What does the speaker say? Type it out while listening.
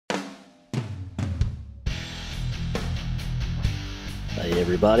Hey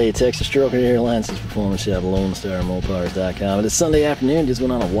everybody, Texas Stroker here, Lance's Performance Shop, LoneStarMopars.com. It's Sunday afternoon, just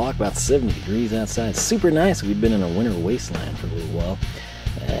went on a walk, about 70 degrees outside. Super nice. We've been in a winter wasteland for a little while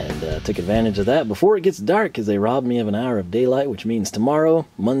and took advantage of that before it gets dark because they robbed me of an hour of daylight, which means tomorrow,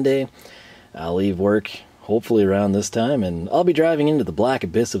 Monday, I'll leave work hopefully around this time, and I'll be driving into the black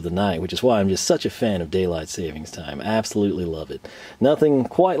abyss of the night, which is why I'm just such a fan of daylight savings time. Absolutely love it. Nothing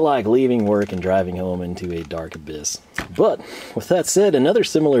quite like leaving work and driving home into a dark abyss. But with that said, another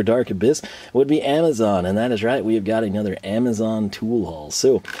similar dark abyss would be Amazon, and that is right, we have got another Amazon tool haul.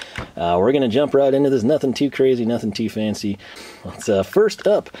 So we're going to jump right into this. Nothing too crazy, nothing too fancy. Let's first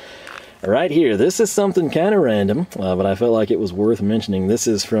up, right here, this is something kind of random, but I felt like it was worth mentioning. This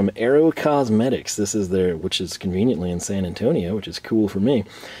is from Aero Cosmetics. This is their, which is conveniently in San Antonio, which is cool for me.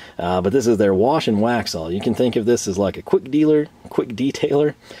 But this is their wash and wax all. You can think of this as like a quick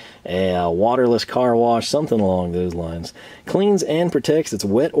detailer, a waterless car wash, something along those lines. Cleans and protects its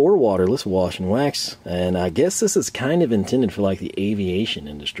wet or waterless wash and wax, and I guess this is kind of intended for like the aviation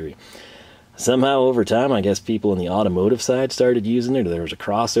industry. Somehow over time, I guess people in the automotive side started using it. There was a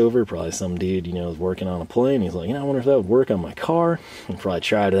crossover. Probably some dude, was working on a plane. He's like, I wonder if that would work on my car. And probably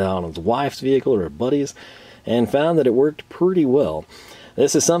tried it out on his wife's vehicle or a buddy's and found that it worked pretty well.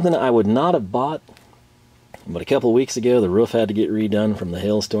 This is something I would not have bought, but a couple of weeks ago, the roof had to get redone from the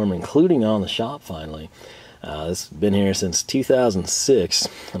hailstorm, including on the shop finally. This has been here since 2006,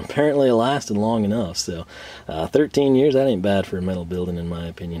 and apparently it lasted long enough, so 13 years, that ain't bad for a metal building in my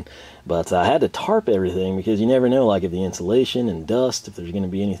opinion. But I had to tarp everything because you never know, like if the insulation and dust, if there's going to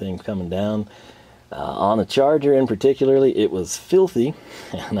be anything coming down. On the Charger in particularly, it was filthy,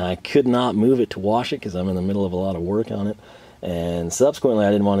 and I could not move it to wash it because I'm in the middle of a lot of work on it, and subsequently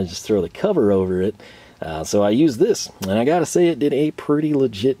I didn't want to just throw the cover over it. So I used this, and I gotta say it did a pretty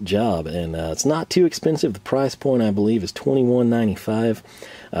legit job, and it's not too expensive. The price point, I believe, is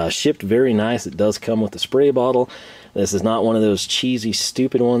 $21.95. Shipped very nice. It does come with a spray bottle. This is not one of those cheesy,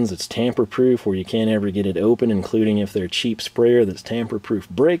 stupid ones that's tamper-proof where you can't ever get it open, including if their cheap sprayer that's tamper-proof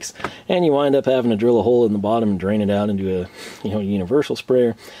breaks, and you wind up having to drill a hole in the bottom and drain it out into a universal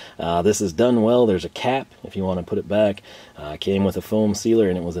sprayer. This is done well. There's a cap if you want to put it back. Came with a foam sealer,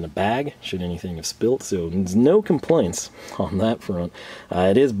 and it was in a bag should anything have spilt, so there's no complaints on that front.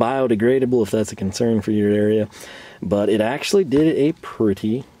 It is biodegradable if that's a concern for your area, but it actually did a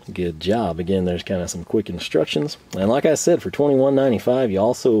pretty good job. Again, there's kind of some quick instructions, and like I said, for $21.95 you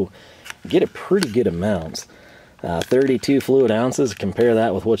also get a pretty good amount. 32 fluid ounces. Compare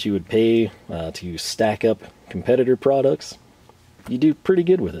that with what you would pay to stack up competitor products. You do pretty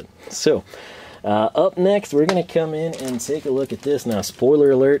good with it. So up next, we're going to come in and take a look at this. Now,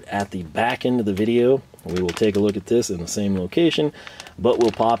 spoiler alert, at the back end of the video, we will take a look at this in the same location, but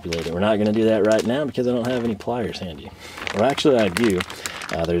we'll populate it. We're not going to do that right now because I don't have any pliers handy. Well, actually, I do.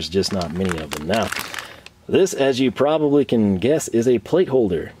 There's just not many of them. Now, this, as you probably can guess, is a plate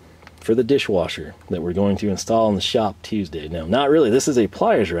holder for the dishwasher that we're going to install in the shop Tuesday. Now, not really. This is a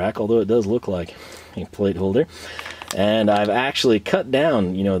pliers rack, although it does look like a plate holder. And I've actually cut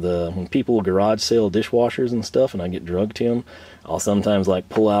down, when people garage sale dishwashers and stuff and I get drugged to them, I'll sometimes like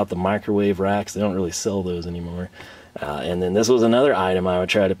pull out the microwave racks. They don't really sell those anymore. And then this was another item I would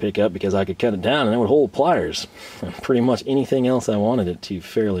try to pick up because I could cut it down and it would hold pliers and pretty much anything else I wanted it to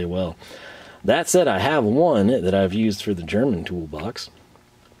fairly well. That said, I have one that I've used for the German toolbox.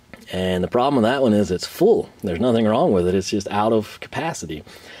 And the problem with that one is it's full. There's nothing wrong with it. It's just out of capacity.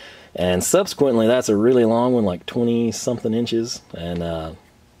 And subsequently, that's a really long one, like 20-something inches. And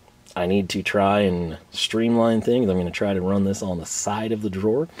I need to try and streamline things. I'm going to try to run this on the side of the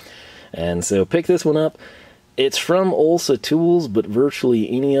drawer. And so pick this one up. It's from Olsa Tools, but virtually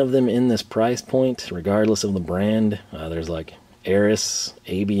any of them in this price point, regardless of the brand. There's like Aris,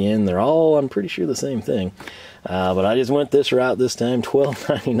 ABN. They're all, I'm pretty sure, the same thing. But I just went this route this time.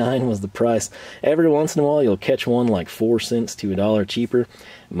 $12.99 was the price. Every once in a while, you'll catch one like 4 cents to $1 cheaper.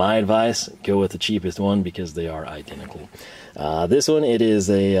 My advice, go with the cheapest one because they are identical. This one, it is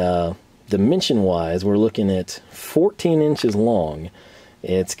a dimension-wise, we're looking at 14 inches long.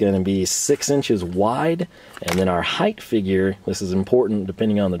 It's going to be 6 inches wide, and then our height figure, this is important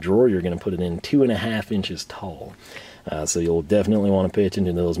depending on the drawer, you're going to put it in 2.5 inches tall. So you'll definitely want to pay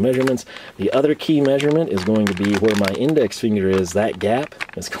attention to those measurements. The other key measurement is going to be where my index finger is. That gap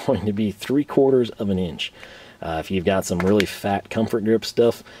is going to be 3/4 of an inch. If you've got some really fat comfort grip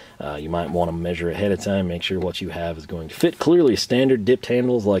stuff, you might want to measure ahead of time, make sure what you have is going to fit. Clearly, standard dipped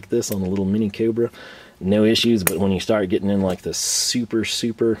handles like this on the little mini Cobra no issues. But when you start getting in like the super,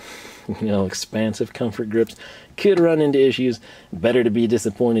 expansive comfort grips, could run into issues. Better to be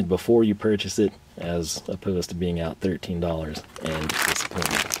disappointed before you purchase it as opposed to being out $13 and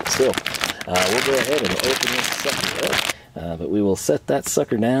disappointed. So we'll go ahead and open this sucker up, but we will set that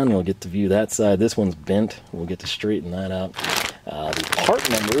sucker down. You'll get to view that side. This one's bent. We'll get to straighten that out. The part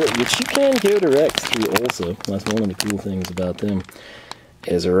number, which you can go direct through Olsa, that's one of the cool things about them,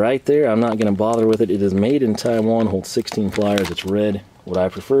 is right there. I'm not going to bother with it. It is made in Taiwan, holds 16 pliers. It's red. Would I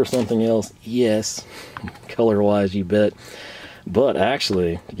prefer something else? Yes. Color-wise, you bet. But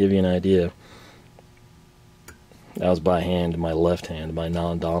actually, to give you an idea, that was by hand, my left hand, my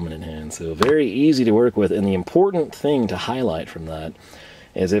non-dominant hand. So very easy to work with. And the important thing to highlight from that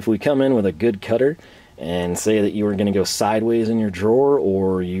is if we come in with a good cutter and say that you were going to go sideways in your drawer,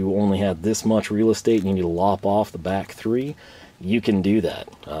 or you only had this much real estate and you need to lop off the back 3, you can do that.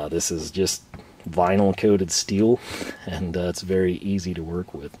 This is just vinyl coated steel, and it's very easy to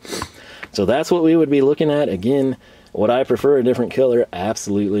work with. So that's what we would be looking at. Again, would I prefer a different color?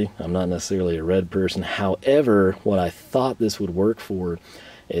 Absolutely. I'm not necessarily a red person. However, what I thought this would work for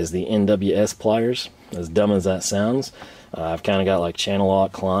is the NWS pliers. As dumb as that sounds, I've kind of got like Channel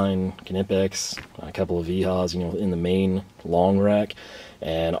Lock, Klein, Knipex, a couple of VHAs, in the main long rack.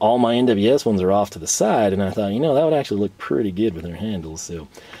 And all my NWS ones are off to the side, and I thought, that would actually look pretty good with their handles. So,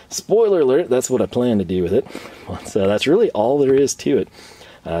 spoiler alert, that's what I plan to do with it. So that's really all there is to it.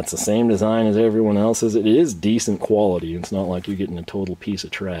 It's the same design as everyone else's. It is decent quality. It's not like you're getting a total piece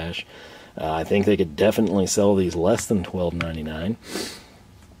of trash. I think they could definitely sell these less than $12.99.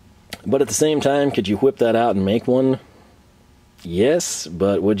 But at the same time, could you whip that out and make one? Yes,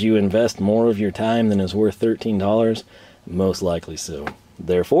 but would you invest more of your time than is worth $13? Most likely so.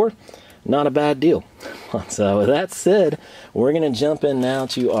 Therefore, not a bad deal. So with that said, we're going to jump in now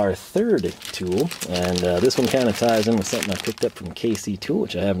to our third tool, and this one kind of ties in with something I picked up from KC Tool,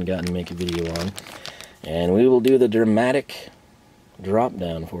 which I haven't gotten to make a video on. And we will do the dramatic drop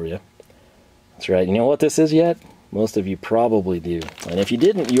down for you. That's right. You know what this is yet? Most of you probably do. And if you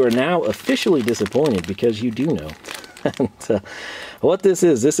didn't, you are now officially disappointed, because you do know. And, what this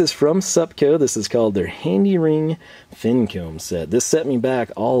is from Supco. This is called their Handy Ring Fin Combs set. This set me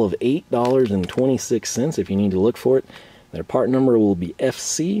back all of $8.26 if you need to look for it. Their part number will be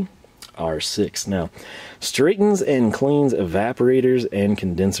FCR6. Now, straightens and cleans evaporators and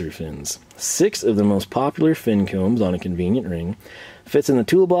condenser fins. 6 of the most popular fin combs on a convenient ring. Fits in the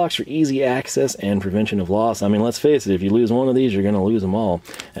toolbox for easy access and prevention of loss. I mean, let's face it, if you lose one of these, you're going to lose them all.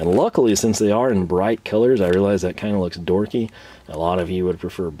 And luckily, since they are in bright colors, I realize that kind of looks dorky. A lot of you would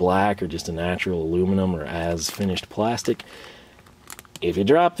prefer black or just a natural aluminum or as finished plastic. If you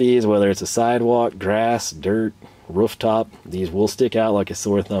drop these, whether it's a sidewalk, grass, dirt, rooftop, these will stick out like a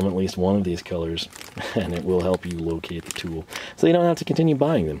sore thumb, at least one of these colors, and it will help you locate the tool, so you don't have to continue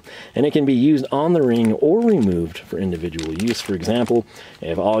buying them. And it can be used on the ring or removed for individual use. For example,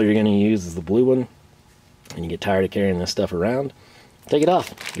 if all you're going to use is the blue one, and you get tired of carrying this stuff around, take it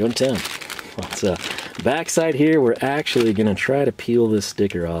off, go to town. So, backside here, we're actually going to try to peel this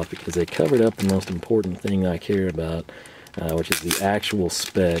sticker off, because they covered up the most important thing I care about, which is the actual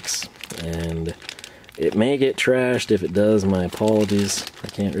specs. And it may get trashed. If it does, my apologies. I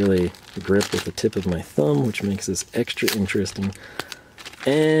can't really grip with the tip of my thumb, which makes this extra interesting.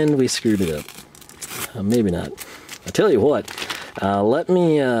 And we screwed it up. Maybe not. I tell you what, let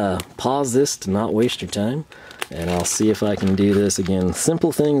me pause this to not waste your time, and I'll see if I can do this again.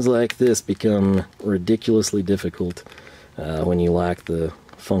 Simple things like this become ridiculously difficult when you lack the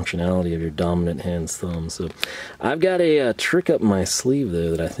functionality of your dominant hand's thumb. So I've got a trick up my sleeve there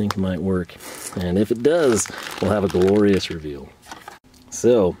that I think might work, and if it does, we'll have a glorious reveal.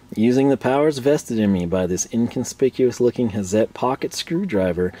 So, using the powers vested in me by this inconspicuous looking Hazette pocket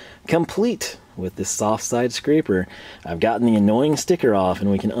screwdriver, complete with this soft side scraper, I've gotten the annoying sticker off, and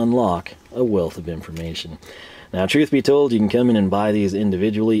we can unlock a wealth of information. Now, truth be told, you can come in and buy these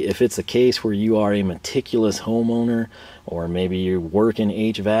individually. If it's a case where you are a meticulous homeowner, or maybe you work in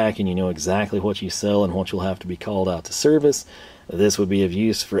HVAC and you know exactly what you sell and what you'll have to be called out to service, this would be of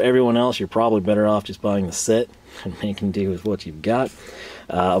use. For everyone else, you're probably better off just buying the set and making do with what you've got.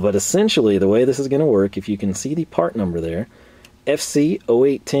 But essentially, the way this is going to work, if you can see the part number there,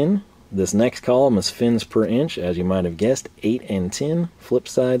 FC0810, this next column is fins per inch, as you might have guessed, 8 and 10 flip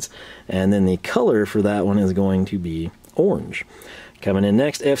sides, and then the color for that one is going to be orange. Coming in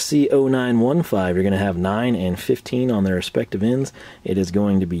next, FC0915, you're going to have 9 and 15 on their respective ends. It is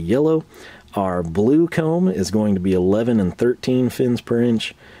going to be yellow. Our blue comb is going to be 11 and 13 fins per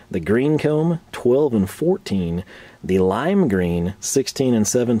inch. The green comb, 12 and 14. The lime green, 16 and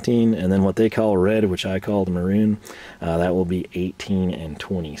 17. And then what they call red, which I call the maroon, that will be 18 and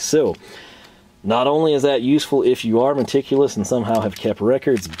 20. So, not only is that useful if you are meticulous and somehow have kept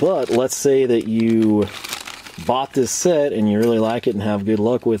records, but let's say that you bought this set and you really like it and have good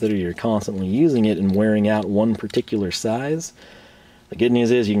luck with it, or you're constantly using it and wearing out one particular size. The good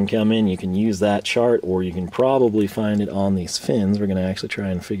news is you can come in, you can use that chart, or you can probably find it on these fins. We're going to actually try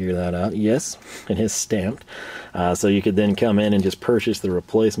and figure that out. Yes, it is stamped. So you could then come in and just purchase the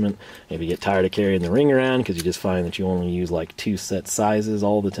replacement. If you get tired of carrying the ring around because you just find that you only use like 2 set sizes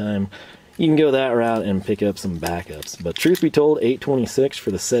all the time, you can go that route and pick up some backups. But truth be told, $826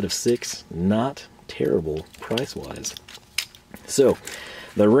 for the set of 6, not terrible price-wise. So,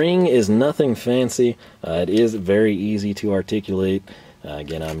 the ring is nothing fancy. It is very easy to articulate.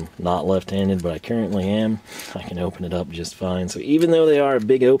 Again, I'm not left-handed, but I currently am. I can open it up just fine. So even though they are a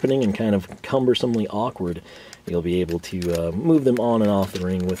big opening and kind of cumbersomely awkward, you'll be able to move them on and off the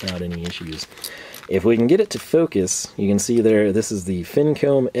ring without any issues. If we can get it to focus, you can see there, this is the Fin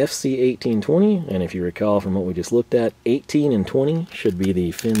Comb FC1820, and if you recall from what we just looked at, 18 and 20 should be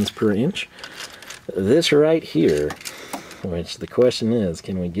the fins per inch. This right here, which the question is,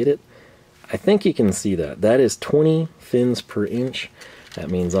 can we get it? I think you can see that. That is 20 fins per inch. That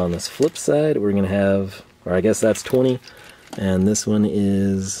means on this flip side, we're going to have, or I guess that's 20, and this one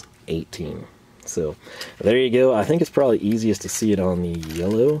is 18. So there you go. I think it's probably easiest to see it on the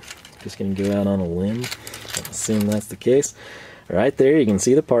yellow. Just going to go out on a limb. I assume that's the case. Right there, you can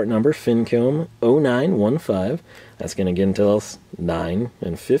see the part number, Fin Comb 0915. That's going to again tell us 9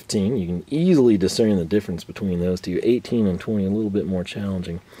 and 15. You can easily discern the difference between those two. 18 and 20, a little bit more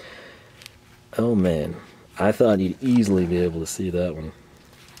challenging. Oh man, I thought you'd easily be able to see that one.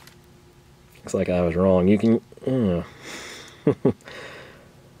 Looks like I was wrong. You can...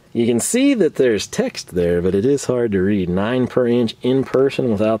 You can see that there's text there, but it is hard to read. 9 per inch in person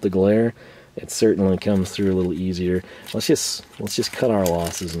without the glare. It certainly comes through a little easier. Let's just cut our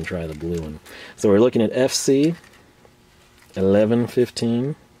losses and try the blue one. So we're looking at FC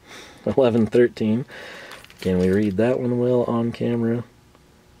 1115, 1113. Can we read that one well on camera?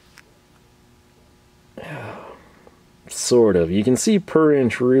 Sort of. You can see per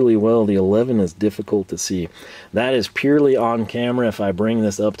inch really well. The 11 is difficult to see. That is purely on camera. If I bring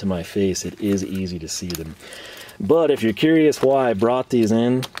this up to my face, it is easy to see them. But if you're curious why I brought these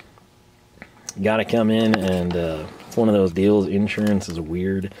in, you gotta come in, and it's one of those deals. Insurance is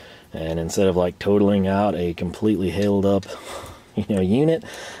weird, and instead of like totaling out a completely hailed up unit,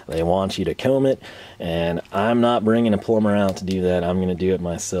 they want you to comb it, and I'm not bringing a plumber out to do that. I'm gonna do it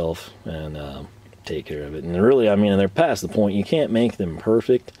myself and take care of it. And really, I mean, they're past the point. You can't make them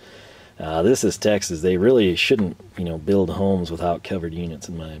perfect. This is Texas. They really shouldn't, build homes without covered units,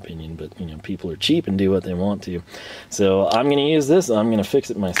 in my opinion. But, people are cheap and do what they want to. So I'm going to use this. I'm going to fix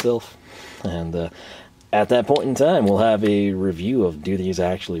it myself. And at that point in time, we'll have a review of, do these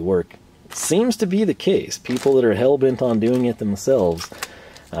actually work? Seems to be the case. People that are hell-bent on doing it themselves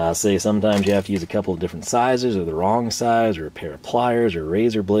say sometimes you have to use a couple of different sizes, or the wrong size, or a pair of pliers, or a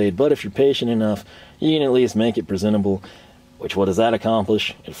razor blade. But if you're patient enough, you can at least make it presentable. Which, what does that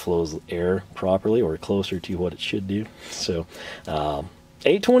accomplish? It flows air properly, or closer to what it should do. So,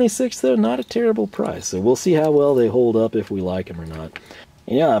 $826 though, not a terrible price. So we'll see how well they hold up, if we like them or not.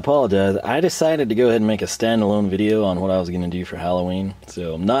 Yeah, I apologize. I decided to go ahead and make a standalone video on what I was going to do for Halloween.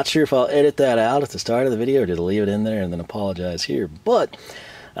 So I'm not sure if I'll edit that out at the start of the video, or just leave it in there and then apologize here. But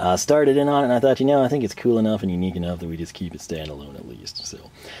started in on it, and I thought, I think it's cool enough and unique enough that we just keep it standalone at least. So,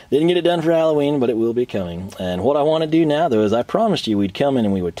 didn't get it done for Halloween, but it will be coming. And what I want to do now, though, is I promised you we'd come in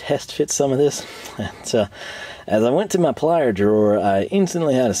and we would test fit some of this. And as I went to my plier drawer, I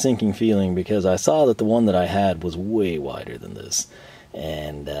instantly had a sinking feeling, because I saw that the one that I had was way wider than this.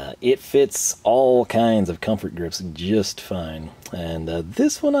 And it fits all kinds of comfort grips just fine. And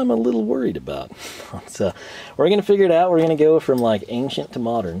this one I'm a little worried about. So we're going to figure it out. We're going to go from like ancient to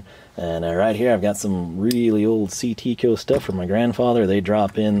modern. And right here I've got some really old CTCO stuff from my grandfather. They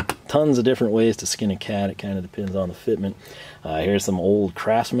drop in tons of different ways to skin a cat. It kind of depends on the fitment. Here's some old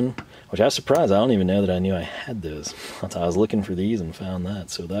Craftsman, which I was surprised. I don't even know that I knew I had those. I was looking for these and found that.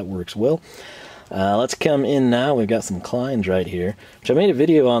 So that works well. Let's come in now. We've got some Kleins right here, which I made a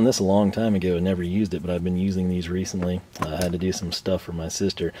video on this a long time ago and never used it, but I've been using these recently. I had to do some stuff for my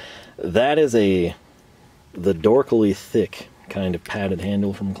sister. That is the dorkily thick kind of padded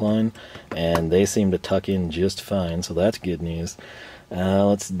handle from Klein, and they seem to tuck in just fine, so that's good news.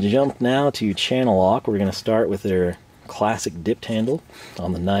 Let's jump now to channel lock. We're going to start with their classic dipped handle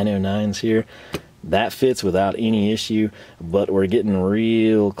on the 909s here. That fits without any issue, but we're getting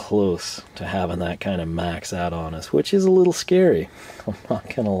real close to having that kind of max out on us, which is a little scary. I'm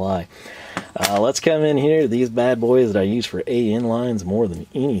not gonna lie. Let's come in here. These bad boys that I use for A inlines more than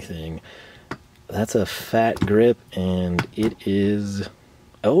anything. That's a fat grip, and it is...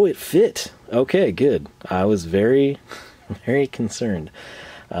 Oh, it fit. Okay, good. I was very, very concerned.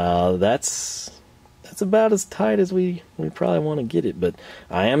 That's about as tight as we probably want to get it, but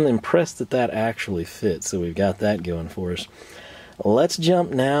I am impressed that that actually fits, so we've got that going for us. Let's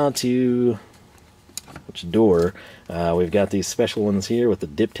jump now to Gedore. We've got these special ones here with the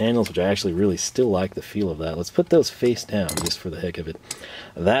dipped handles, which I actually really still like the feel of that. Let's put those face down just for the heck of it.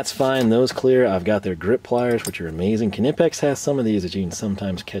 That's fine, those clear. I've got their grip pliers, which are amazing. Knipex has some of these that you can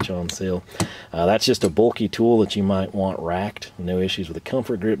sometimes catch on sale. That's just a bulky tool that you might want racked. No issues with the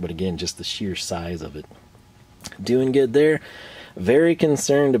comfort grip, but again, just the sheer size of it. Doing good there. Very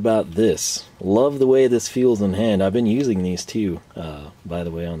concerned about this. Love the way this feels in hand. I've been using these too, by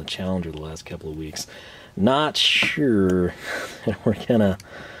the way, on the Challenger the last couple of weeks. Not sure that we're gonna...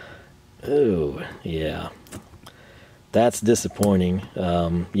 Oh, yeah. That's disappointing.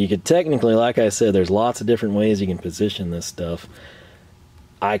 You could technically, like I said, there's lots of different ways you can position this stuff.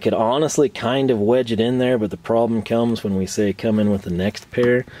 I could honestly kind of wedge it in there, but the problem comes when we say come in with the next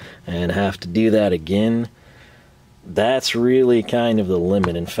pair and have to do that again. That's really kind of the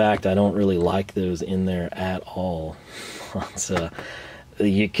limit. In fact, I don't really like those in there at all. So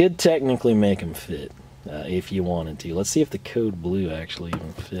you could technically make them fit if you wanted to. Let's see if the code blue actually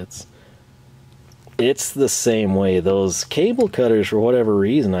even fits. It's the same way. Those cable cutters, for whatever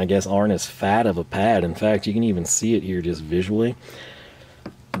reason, I guess aren't as fat of a pad. In fact, you can even see it here just visually.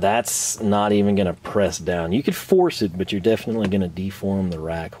 That's not even going to press down. You could force it, but you're definitely going to deform the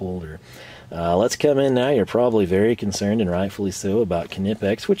rack holder. Let's come in now. You're probably very concerned, and rightfully so, about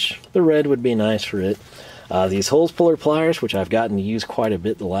Knipex, which the red would be nice for it. These holes puller pliers, which I've gotten to use quite a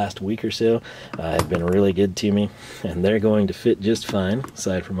bit the last week or so, have been really good to me, and they're going to fit just fine,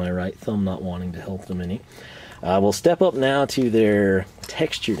 aside from my right thumb not wanting to help them any. We'll step up now to their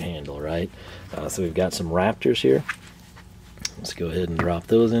textured handle, right? So we've got some Raptors here. Let's go ahead and drop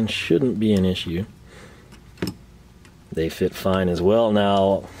those in. Shouldn't be an issue. They fit fine as well.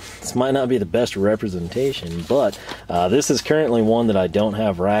 Now, this might not be the best representation, but this is currently one that I don't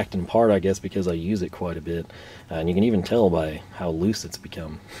have racked, in part, I guess, because I use it quite a bit. And you can even tell by how loose it's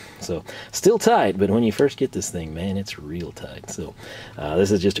become. So, still tight, but when you first get this thing, man, it's real tight. So,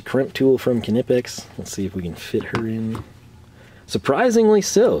 this is just a crimp tool from Knipex. Let's see if we can fit her in. Surprisingly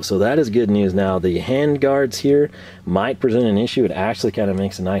so. So that is good news. Now, the hand guards here might present an issue. It actually kind of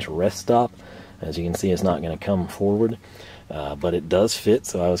makes a nice rest stop. As you can see, it's not going to come forward, but it does fit,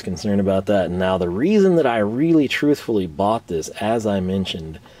 so I was concerned about that. Now, the reason that I really truthfully bought this, as I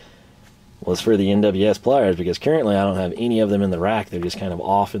mentioned, was for the NWS pliers, because currently I don't have any of them in the rack. They're just kind of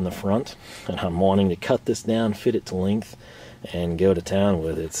off in the front, and I'm wanting to cut this down, fit it to length, and go to town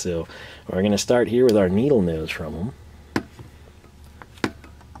with it. So we're going to start here with our needle nose from them.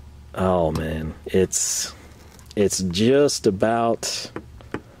 Oh, man, it's just about...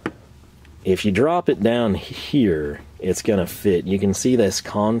 If you drop it down here, it's going to fit. You can see this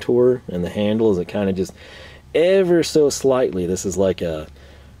contour and the handle as it kind of just ever so slightly. This is like a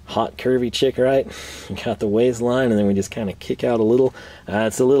hot curvy chick, right? You got the waistline, and then we just kind of kick out a little.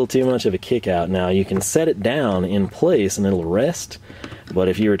 It's a little too much of a kick out. Now, you can set it down in place and it'll rest. But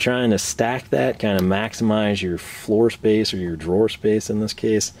if you were trying to stack that, kind of maximize your floor space or your drawer space in this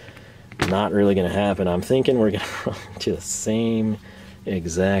case, not really going to happen. I'm thinking we're going to run into the same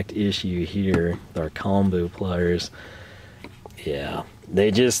exact issue here with our combo pliers. Yeah, they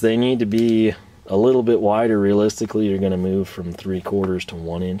need to be a little bit wider. Realistically, you're going to move from 3/4 to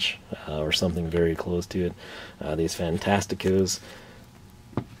 1 inch or something very close to it. These Fantasticos,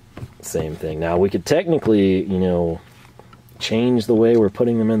 same thing. Now, we could technically, you know, change the way we're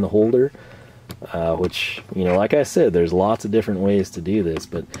putting them in the holder, which, you know, like I said, there's lots of different ways to do this.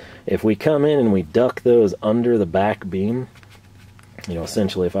 But if we come in and we duck those under the back beam, you know,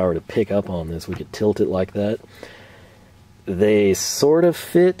 essentially if I were to pick up on this, we could tilt it like that. They sort of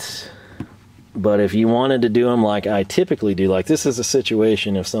fit, but if you wanted to do them like I typically do, like this is a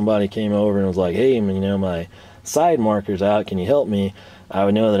situation if somebody came over and was like, hey, you know, my side marker's out, can you help me? I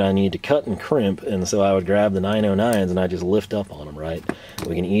would know that I need to cut and crimp, and so I would grab the 909s and I just lift up on them, right?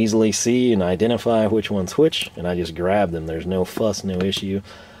 We can easily see and identify which one's which, and I just grab them. There's no fuss, no issue.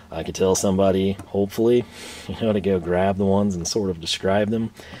 I could tell somebody, hopefully, you know, to go grab the ones and sort of describe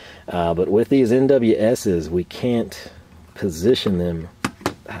them. But with these NWSs, we can't position them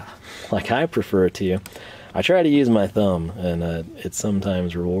like I prefer to. I try to use my thumb, and it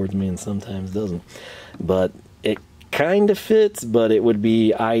sometimes rewards me and sometimes doesn't. But it kind of fits, but it would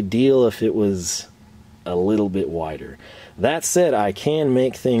be ideal if it was a little bit wider. That said, I can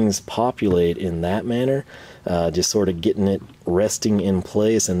make things populate in that manner, just sort of getting it resting in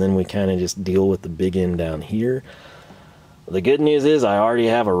place, and then we kind of just deal with the big end down here. The good news is I already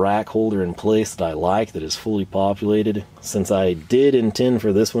have a rack holder in place that I like, that is fully populated. Since I did intend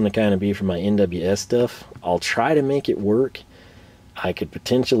for this one to kind of be for my NWS stuff, I'll try to make it work. I could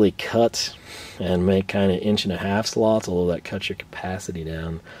potentially cut and make kind of 1.5-inch slots, although that cuts your capacity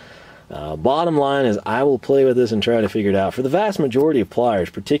down. Bottom line is I will play with this and try to figure it out. For the vast majority of pliers,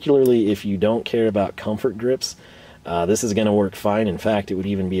 particularly if you don't care about comfort grips, this is going to work fine. In fact, it would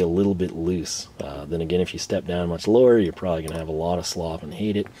even be a little bit loose. Then again, if you step down much lower, you're probably going to have a lot of slop and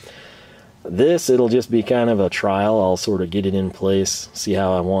hate it. This, it'll just be kind of a trial. I'll sort of get it in place, see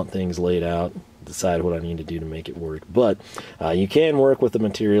how I want things laid out, decide what I need to do to make it work. But you can work with the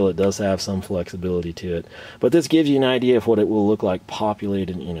material. It does have some flexibility to it. But this gives you an idea of what it will look like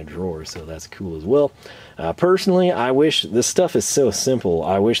populated in a drawer, so that's cool as well. Personally, I wish, this stuff is so simple,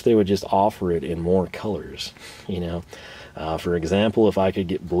 I wish they would just offer it in more colors, you know. For example, if I could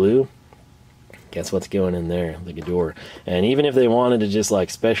get blue, guess what's going in there? The Gedore. And even if they wanted to just like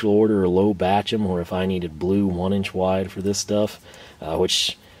special order or low batch them, or if I needed blue 1-inch wide for this stuff,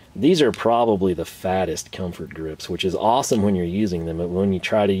 which these are probably the fattest comfort grips, which is awesome when you're using them, but when you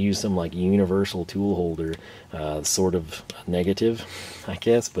try to use some like universal tool holder, sort of negative, I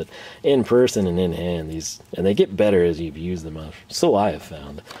guess. But in person and in hand, these, and they get better as you've used them, so I have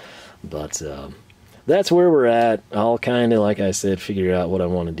found. But that's where we're at. I'll kind of, like I said, figure out what I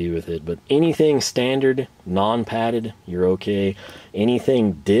want to do with it. But anything standard, non-padded, you're okay.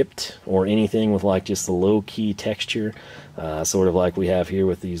 Anything dipped, or anything with like just the low-key texture, sort of like we have here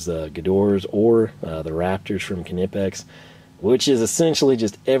with these Gedores, or the Raptors from Knipex, which is essentially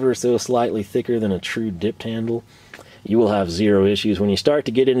just ever so slightly thicker than a true dipped handle, you will have zero issues. When you start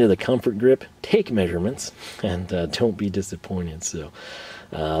to get into the comfort grip, take measurements, and don't be disappointed. So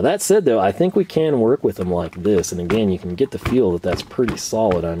that said, though, I think we can work with them like this, and again, you can get the feel that that's pretty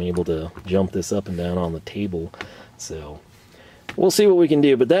solid. I'm able to jump this up and down on the table, so we'll see what we can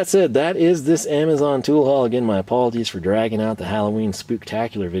do. But that said, that is this Amazon tool haul. Again, my apologies for dragging out the Halloween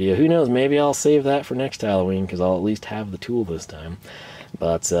spooktacular video. Who knows, maybe I'll save that for next Halloween, because I'll at least have the tool this time.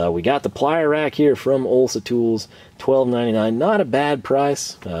 But we got the plier rack here from Olsa Tools, $12.99. Not a bad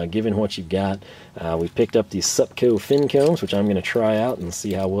price, given what you've got. We picked up these Supco Fin Combs, which I'm going to try out and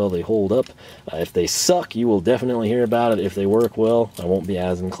see how well they hold up. If they suck, you will definitely hear about it. If they work well, I won't be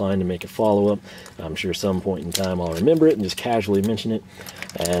as inclined to make a follow-up. I'm sure some point in time I'll remember it and just casually mention it.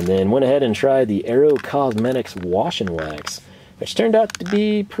 And then went ahead and tried the Aero Cosmetics Wash and Wax, which turned out to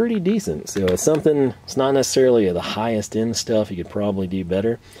be pretty decent. So it's something, it's not necessarily the highest end stuff, you could probably do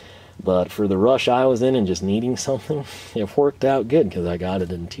better, but for the rush I was in and just needing something, it worked out good because I got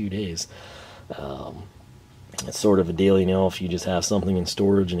it in 2 days. It's sort of a deal, you know, if you just have something in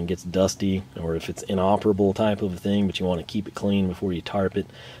storage and it gets dusty, or if it's inoperable type of a thing, but you want to keep it clean before you tarp it,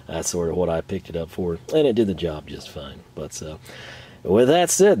 that's sort of what I picked it up for, and it did the job just fine. But with that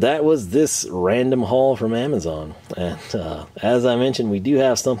said, that was this random haul from Amazon. And as I mentioned, we do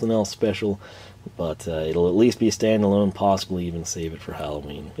have something else special, but it'll at least be standalone, possibly even save it for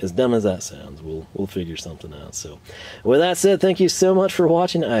Halloween. As dumb as that sounds, we'll figure something out. So with that said, thank you so much for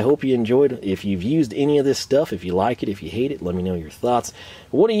watching. I hope you enjoyed. If you've used any of this stuff, if you like it, if you hate it, let me know your thoughts.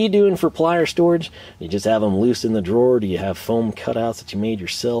 What are you doing for plier storage? Do you just have them loose in the drawer? Do you have foam cutouts that you made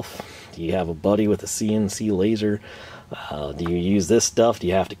yourself? Do you have a buddy with a CNC laser? Do you use this stuff? Do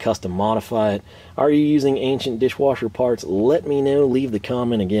you have to custom modify it? Are you using ancient dishwasher parts? Let me know. Leave the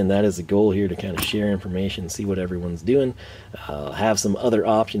comment. Again, that is the goal here, to kind of share information, see what everyone's doing, have some other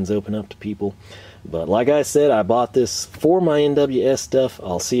options open up to people. But like I said, I bought this for my NWS stuff.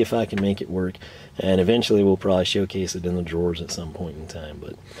 I'll see if I can make it work, and eventually we'll probably showcase it in the drawers at some point in time.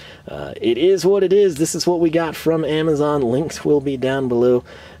 But it is what it is. This is what we got from Amazon. Links will be down below.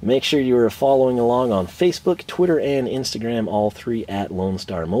 Make sure you are following along on Facebook, Twitter, and Instagram, all three at Lone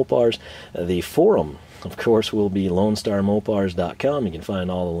Star Mopars. The forum, of course, will be LoneStarMopars.com. You can find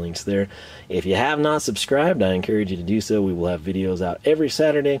all the links there. If you have not subscribed, I encourage you to do so. We will have videos out every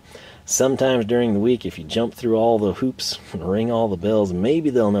Saturday. Sometimes during the week, if you jump through all the hoops and ring all the bells, maybe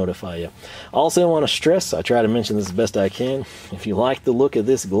they'll notify you. Also, I want to stress, I try to mention this as best I can, if you like the look of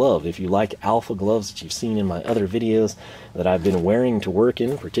this glove, if you like alpha gloves that you've seen in my other videos that I've been wearing to work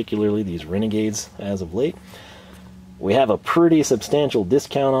in, particularly these Renegades as of late, We have a pretty substantial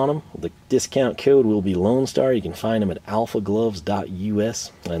discount on them. The discount code will be Lone Star. You can find them at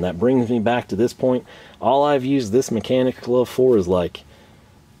alphagloves.us. And that brings me back to this point. All I've used this mechanic glove for is like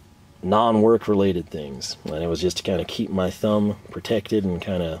non-work related things. And it was just to kind of keep my thumb protected and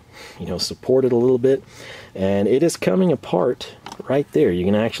kind of, you know, support it a little bit. And it is coming apart right there. You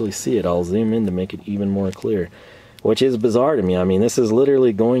can actually see it. I'll zoom in to make it even more clear. Which is bizarre to me. I mean, this is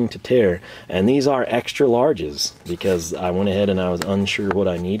literally going to tear. And these are extra larges because I went ahead and I was unsure what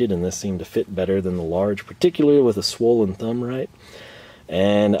I needed, and this seemed to fit better than the large, particularly with a swollen thumb, right?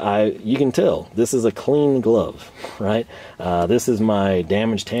 And you can tell this is a clean glove, right? This is my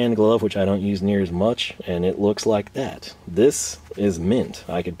damaged hand glove, which I don't use near as much, and it looks like that. This is mint.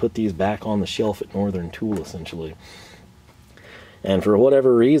 I could put these back on the shelf at Northern Tool, essentially. And for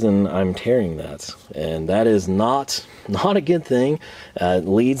whatever reason, I'm tearing that. And that is not a good thing. It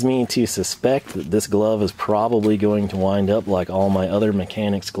leads me to suspect that this glove is probably going to wind up like all my other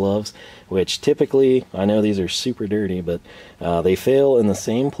mechanics gloves, which typically, I know these are super dirty, but they fail in the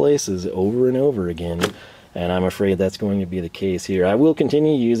same places over and over again. And I'm afraid that's going to be the case here. I will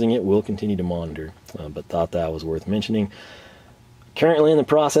continue using it, will continue to monitor, but thought that was worth mentioning. Currently in the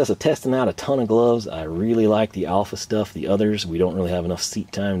process of testing out a ton of gloves. I really like the Alpha stuff. The others, we don't really have enough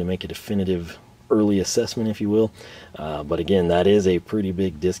seat time to make a definitive early assessment, if you will. But again, that is a pretty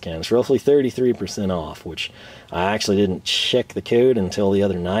big discount. It's roughly 33% off, which I actually didn't check the code until the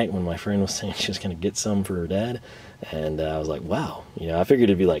other night when my friend was saying she was going to get some for her dad. And I was like, wow, you know, I figured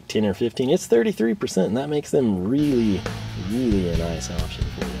it'd be like 10 or 15. It's 33%, and that makes them really, really a nice option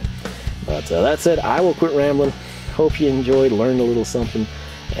for you. But that said, I will quit rambling. Hope you enjoyed, learned a little something,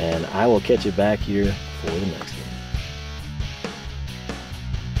 and I will catch you back here for the next one.